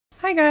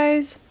Hi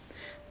guys!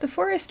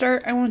 Before I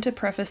start, I want to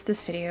preface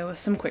this video with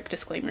some quick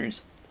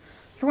disclaimers.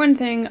 For one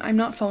thing, I'm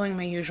not following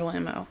my usual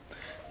MO.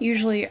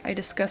 Usually I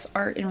discuss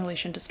art in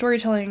relation to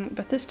storytelling,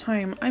 but this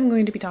time I'm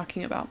going to be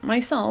talking about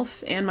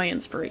myself and my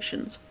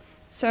inspirations.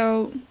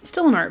 So,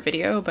 still an art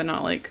video, but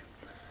not like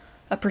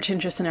a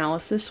pretentious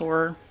analysis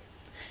or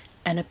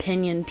an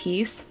opinion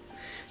piece.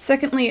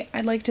 Secondly,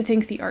 I'd like to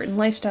thank the art and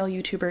lifestyle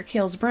YouTuber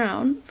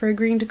Kales for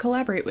agreeing to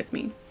collaborate with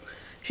me.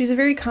 She's a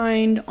very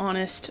kind,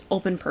 honest,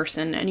 open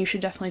person, and you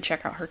should definitely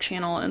check out her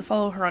channel and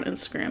follow her on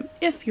Instagram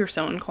if you're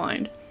so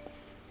inclined.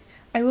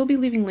 I will be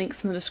leaving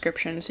links in the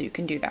description so you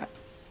can do that.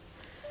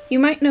 You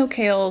might know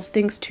Kales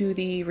thanks to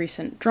the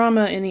recent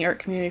drama in the art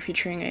community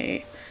featuring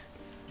a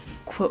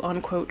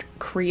quote-unquote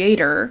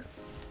creator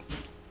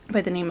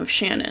by the name of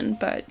Shannon,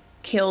 but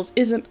Kales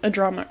isn't a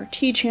drama or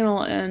tea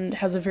channel and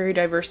has a very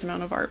diverse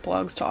amount of art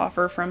blogs to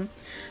offer, from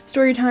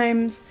story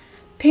times,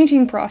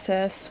 painting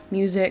process,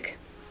 music,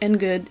 and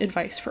good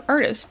advice for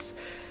artists.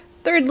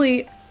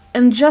 Thirdly,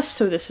 and just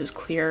so this is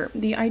clear,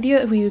 the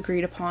idea we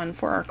agreed upon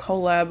for our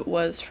collab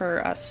was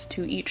for us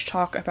to each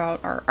talk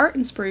about our art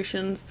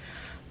inspirations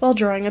while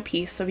drawing a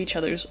piece of each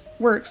other's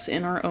works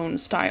in our own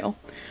style.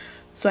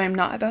 So I am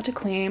not about to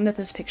claim that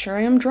this picture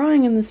I am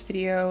drawing in this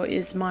video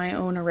is my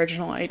own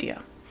original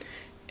idea.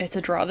 It's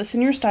a draw this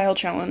in your style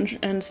challenge,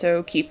 and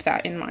so keep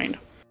that in mind.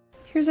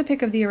 Here's a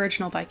pic of the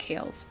original by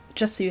Kales,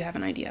 just so you have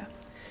an idea.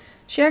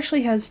 She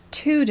actually has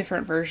two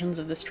different versions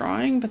of this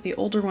drawing, but the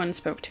older one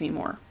spoke to me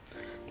more.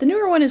 The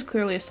newer one is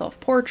clearly a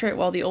self-portrait,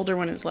 while the older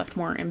one is left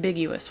more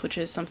ambiguous, which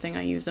is something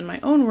I use in my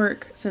own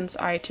work since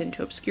I tend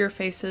to obscure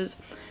faces,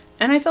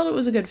 and I felt it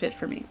was a good fit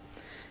for me.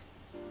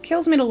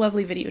 Kales made a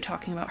lovely video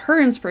talking about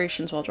her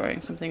inspirations while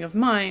drawing something of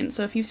mine,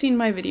 so if you've seen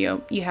my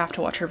video, you have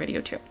to watch her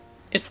video too.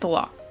 It's the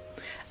law.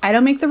 I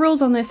don't make the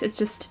rules on this,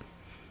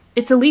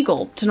 it's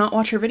illegal to not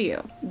watch her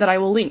video that I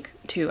will link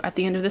to at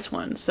the end of this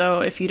one,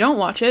 so if you don't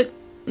watch it,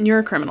 you're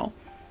a criminal.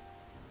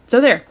 So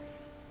there.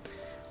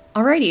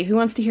 Alrighty, who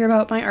wants to hear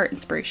about my art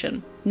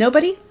inspiration?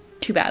 Nobody?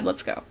 Too bad,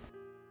 let's go.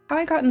 How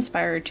I got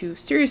inspired to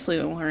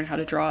seriously learn how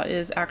to draw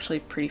is actually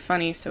pretty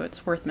funny, so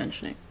it's worth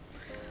mentioning.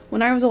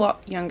 When I was a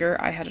lot younger,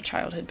 I had a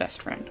childhood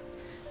best friend.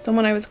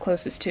 Someone I was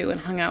closest to and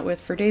hung out with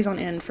for days on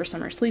end for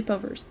summer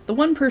sleepovers. The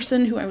one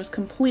person who I was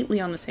completely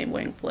on the same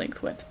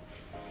wavelength with.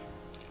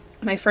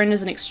 My friend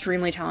is an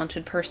extremely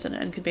talented person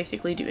and could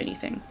basically do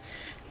anything.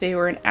 They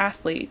were an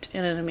athlete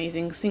and an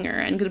amazing singer,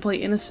 and could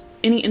play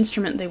any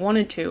instrument they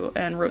wanted to,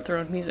 and wrote their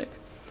own music.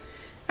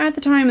 At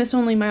the time, this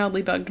only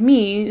mildly bugged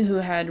me, who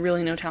had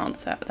really no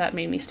talents that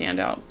made me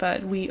stand out,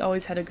 but we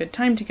always had a good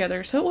time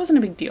together, so it wasn't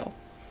a big deal.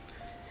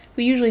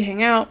 We usually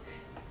hang out,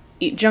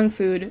 eat junk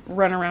food,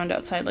 run around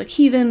outside like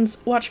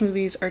heathens, watch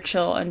movies, or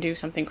chill and do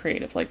something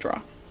creative like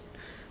draw.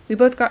 We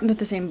both got into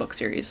the same book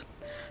series.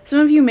 Some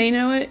of you may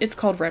know it, it's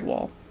called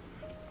Redwall.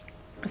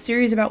 A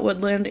series about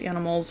woodland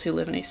animals who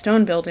live in a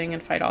stone building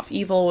and fight off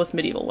evil with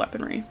medieval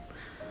weaponry.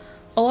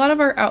 A lot of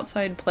our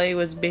outside play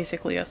was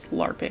basically us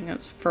LARPing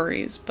as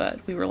furries, but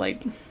we were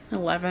like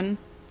 11.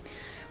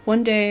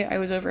 One day I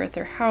was over at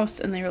their house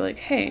and they were like,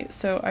 hey,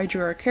 so I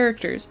drew our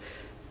characters,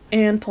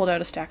 and pulled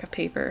out a stack of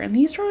paper, and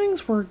these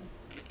drawings were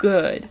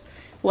good.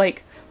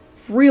 Like,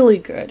 really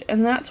good,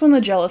 and that's when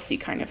the jealousy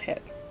kind of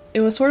hit.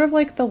 It was sort of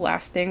like the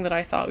last thing that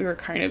I thought we were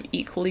kind of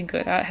equally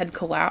good at had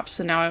collapsed,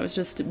 and now I was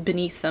just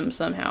beneath them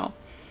somehow.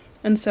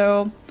 And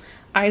so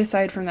I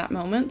decided from that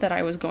moment that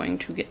I was going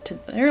to get to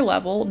their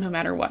level no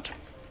matter what.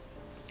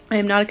 I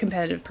am not a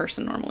competitive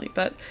person normally,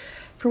 but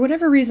for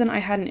whatever reason I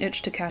had an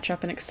itch to catch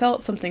up and excel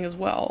at something as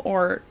well,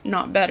 or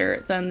not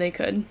better than they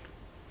could.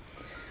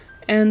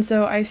 And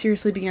so I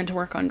seriously began to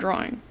work on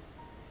drawing.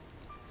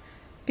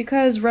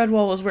 Because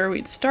Redwall was where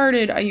we'd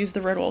started, I used the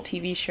Redwall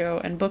TV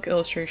show and book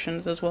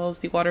illustrations as well as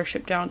the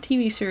Watership Down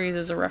TV series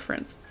as a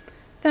reference.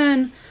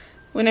 Then,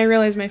 when I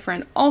realized my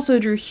friend also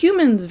drew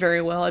humans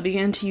very well, I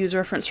began to use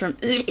reference from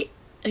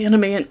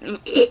anime and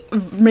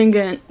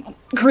manga and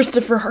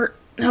Christopher Hart,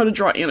 how to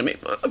draw anime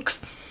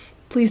books.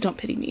 Please don't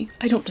pity me.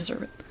 I don't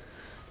deserve it.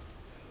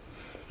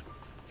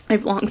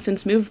 I've long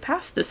since moved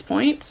past this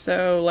point,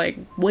 so like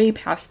way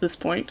past this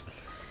point.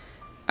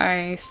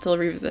 I still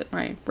revisit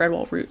my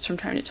Redwall roots from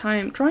time to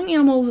time. Drawing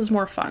animals is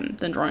more fun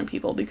than drawing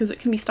people because it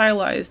can be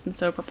stylized, and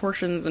so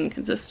proportions and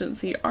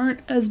consistency aren't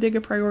as big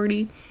a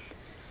priority.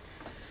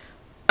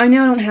 I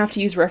now don't have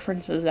to use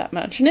references that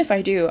much, and if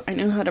I do, I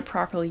know how to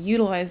properly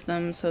utilize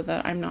them so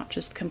that I'm not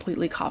just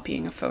completely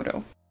copying a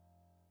photo.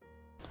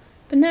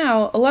 But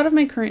now, a lot of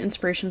my current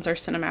inspirations are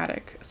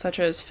cinematic, such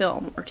as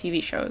film or TV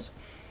shows.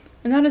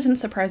 And that isn't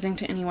surprising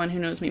to anyone who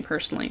knows me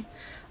personally.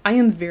 I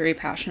am very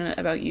passionate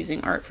about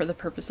using art for the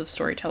purpose of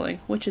storytelling,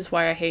 which is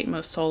why I hate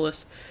most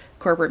soulless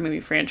corporate movie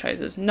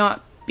franchises,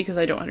 not because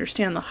I don't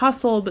understand the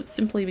hustle, but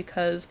simply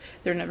because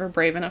they're never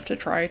brave enough to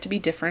try to be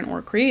different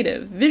or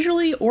creative,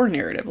 visually or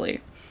narratively.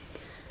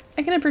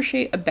 I can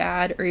appreciate a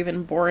bad or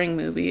even boring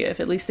movie if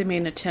at least they made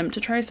an attempt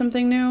to try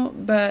something new,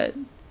 but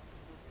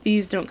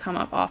these don't come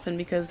up often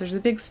because there's a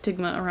big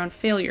stigma around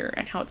failure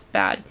and how it's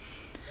bad.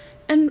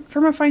 And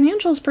from a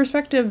financials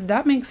perspective,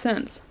 that makes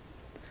sense.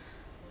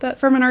 But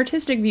from an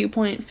artistic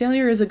viewpoint,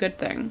 failure is a good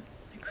thing.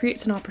 It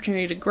creates an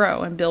opportunity to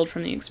grow and build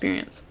from the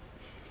experience.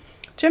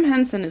 Jim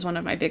Henson is one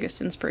of my biggest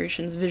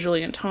inspirations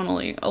visually and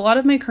tonally. A lot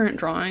of my current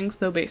drawings,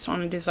 though based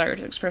on a desire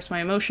to express my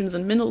emotions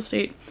and mental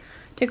state,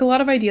 take a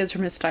lot of ideas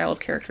from his style of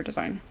character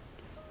design.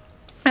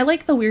 I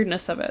like the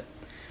weirdness of it,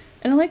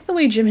 and I like the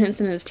way Jim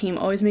Henson and his team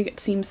always make it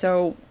seem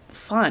so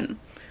fun.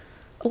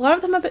 A lot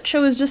of the Muppet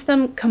Show is just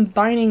them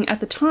combining,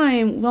 at the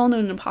time,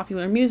 well-known and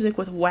popular music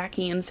with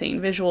wacky, insane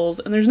visuals,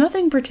 and there's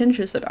nothing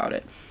pretentious about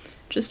it.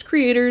 Just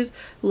creators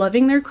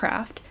loving their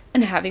craft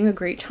and having a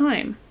great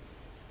time.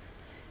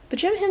 But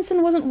Jim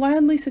Henson wasn't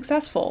wildly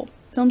successful.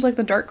 Films like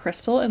The Dark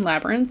Crystal and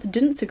Labyrinth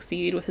didn't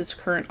succeed with his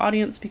current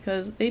audience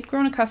because they'd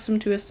grown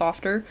accustomed to his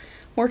softer,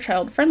 more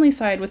child-friendly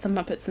side with The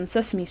Muppets and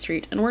Sesame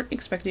Street and weren't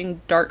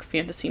expecting dark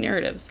fantasy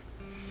narratives.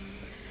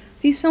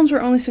 These films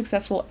were only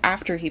successful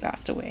after he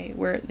passed away,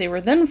 where they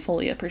were then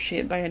fully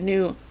appreciated by a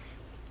new,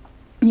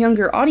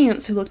 younger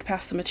audience who looked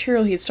past the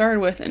material he started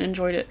with and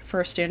enjoyed it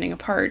for standing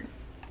apart.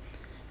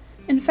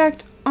 In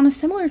fact, on a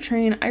similar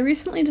train, I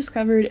recently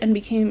discovered and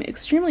became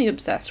extremely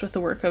obsessed with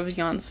the work of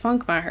Jan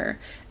Svankmajer,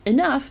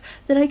 enough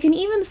that I can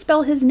even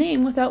spell his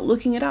name without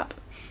looking it up.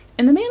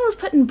 And the man was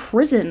put in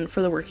prison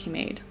for the work he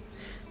made.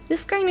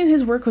 This guy knew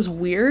his work was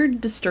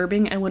weird,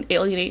 disturbing, and would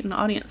alienate an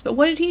audience, but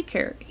what did he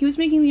care? He was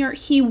making the art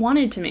he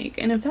wanted to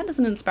make, and if that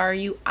doesn't inspire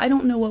you, I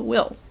don't know what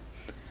will.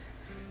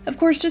 Of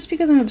course, just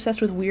because I'm obsessed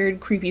with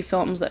weird, creepy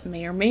films that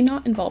may or may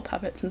not involve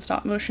puppets and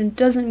stop motion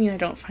doesn't mean I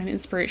don't find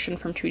inspiration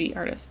from 2D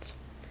artists.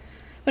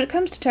 When it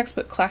comes to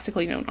textbook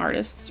classically known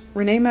artists,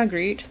 Rene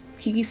Magritte,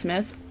 Kiki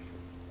Smith,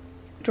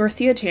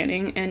 Dorothea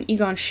Tanning, and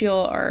Egon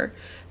Schiele are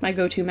my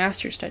go-to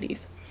master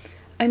studies.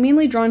 I'm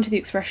mainly drawn to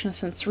the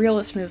Expressionist and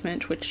Surrealist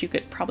movement, which you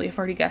could probably have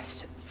already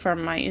guessed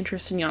from my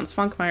interest in Jan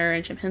Svankmajer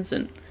and Jim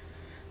Henson,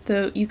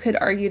 though you could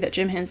argue that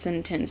Jim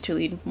Henson tends to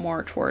lead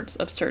more towards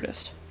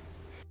absurdist.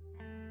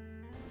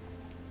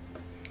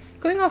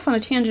 Going off on a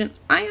tangent,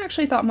 I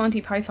actually thought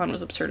Monty Python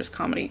was absurdist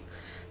comedy,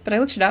 but I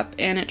looked it up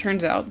and it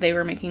turns out they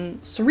were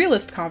making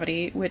surrealist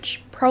comedy,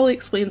 which probably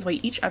explains why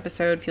each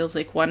episode feels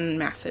like one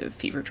massive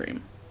fever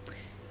dream.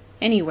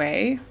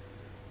 Anyway,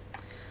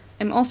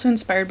 I'm also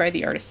inspired by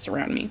the artists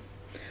around me.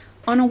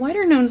 On a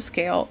wider known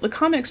scale, the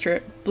comic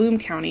strip Bloom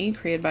County,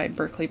 created by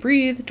Berkeley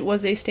Breathed,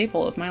 was a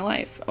staple of my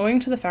life, owing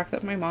to the fact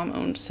that my mom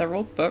owned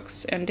several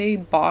books and a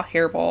Baugh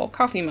Hairball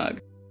coffee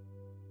mug.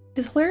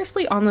 His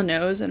hilariously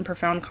on-the-nose and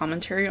profound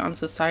commentary on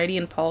society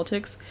and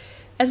politics,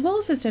 as well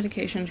as his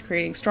dedication to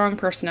creating strong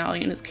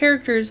personality in his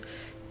characters,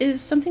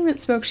 is something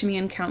that spoke to me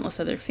and countless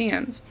other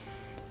fans.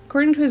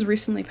 According to his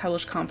recently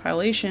published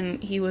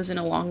compilation, he was in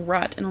a long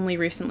rut and only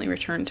recently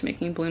returned to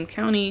making Bloom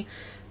County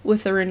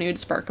with a renewed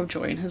spark of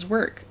joy in his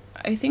work.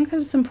 I think that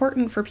it's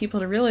important for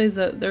people to realize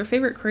that their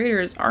favorite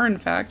creators are, in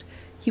fact,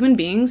 human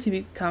beings who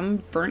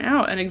become burnt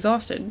out and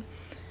exhausted.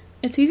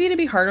 It's easy to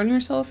be hard on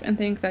yourself and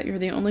think that you're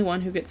the only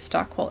one who gets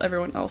stuck while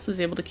everyone else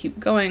is able to keep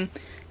going,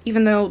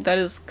 even though that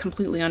is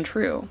completely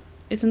untrue.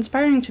 It's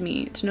inspiring to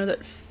me to know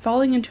that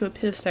falling into a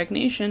pit of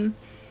stagnation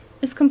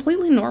is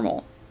completely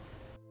normal.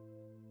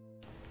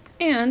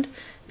 And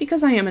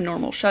because I am a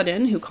normal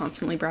shut-in who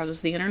constantly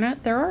browses the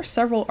internet, there are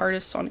several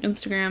artists on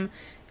Instagram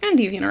and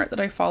DeviantArt that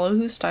I follow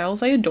whose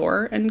styles I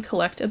adore and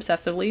collect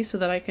obsessively so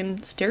that I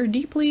can stare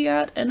deeply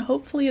at and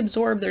hopefully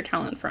absorb their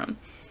talent from.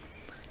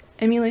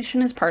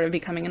 Emulation is part of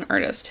becoming an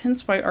artist,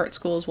 hence why art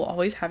schools will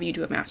always have you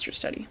do a master's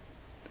study.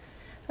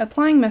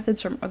 Applying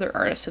methods from other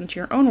artists into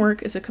your own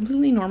work is a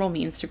completely normal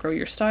means to grow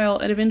your style,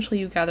 and eventually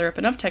you gather up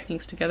enough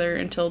techniques together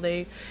until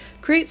they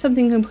create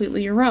something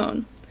completely your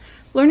own.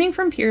 Learning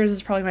from peers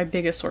is probably my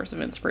biggest source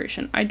of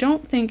inspiration. I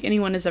don't think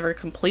anyone is ever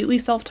completely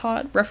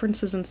self-taught.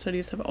 References and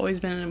studies have always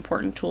been an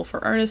important tool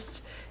for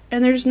artists,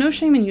 and there's no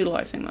shame in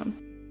utilizing them.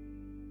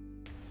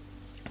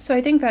 So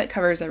I think that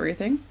covers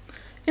everything.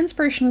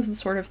 Inspiration is the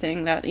sort of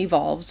thing that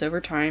evolves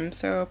over time,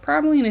 so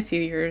probably in a few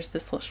years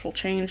this list will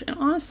change, and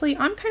honestly,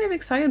 I'm kind of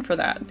excited for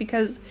that,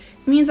 because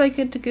it means I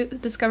get to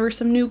discover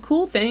some new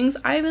cool things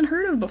I haven't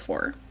heard of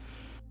before.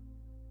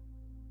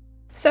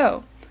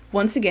 So,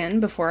 once again,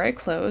 before I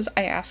close,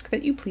 I ask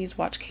that you please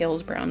watch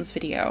Kales Brown's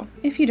video.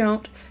 If you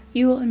don't,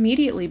 you will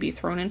immediately be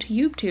thrown into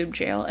YouTube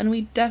jail, and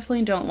we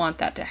definitely don't want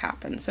that to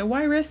happen, so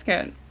why risk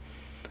it?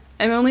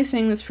 I'm only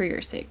saying this for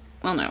your sake.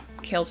 Well, no,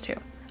 Kales too.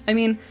 I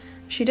mean,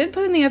 she did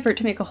put in the effort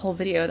to make a whole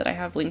video that I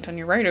have linked on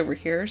your right over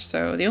here,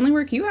 so the only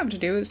work you have to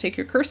do is take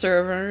your cursor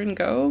over and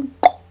go.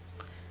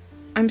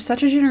 I'm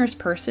such a generous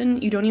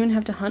person, you don't even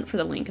have to hunt for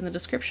the link in the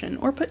description,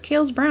 or put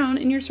Kales Brown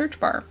in your search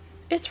bar.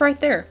 It's right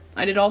there.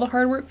 I did all the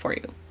hard work for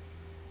you.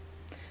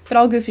 But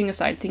all goofing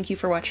aside, thank you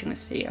for watching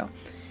this video.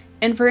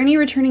 And for any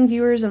returning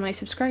viewers and my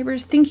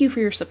subscribers, thank you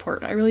for your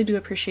support. I really do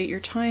appreciate your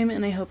time,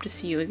 and I hope to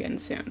see you again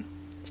soon.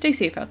 Stay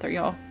safe out there,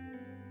 y'all.